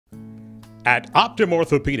At Optim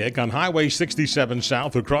Orthopedic on Highway 67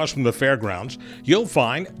 South across from the fairgrounds, you'll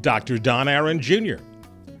find Dr. Don Aaron Jr.,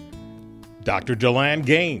 Dr. Deland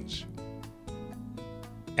Gaines,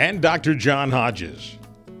 and Dr. John Hodges.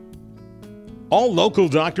 All local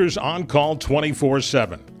doctors on call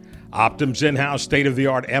 24/7. Optim's in-house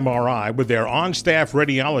state-of-the-art MRI with their on-staff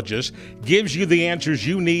radiologist gives you the answers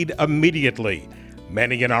you need immediately.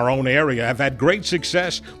 Many in our own area have had great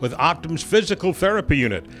success with Optim's physical therapy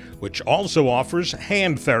unit, which also offers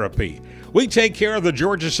hand therapy. We take care of the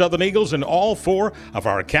Georgia Southern Eagles and all 4 of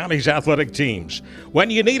our county's athletic teams. When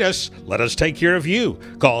you need us, let us take care of you.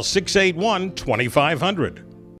 Call 681-2500.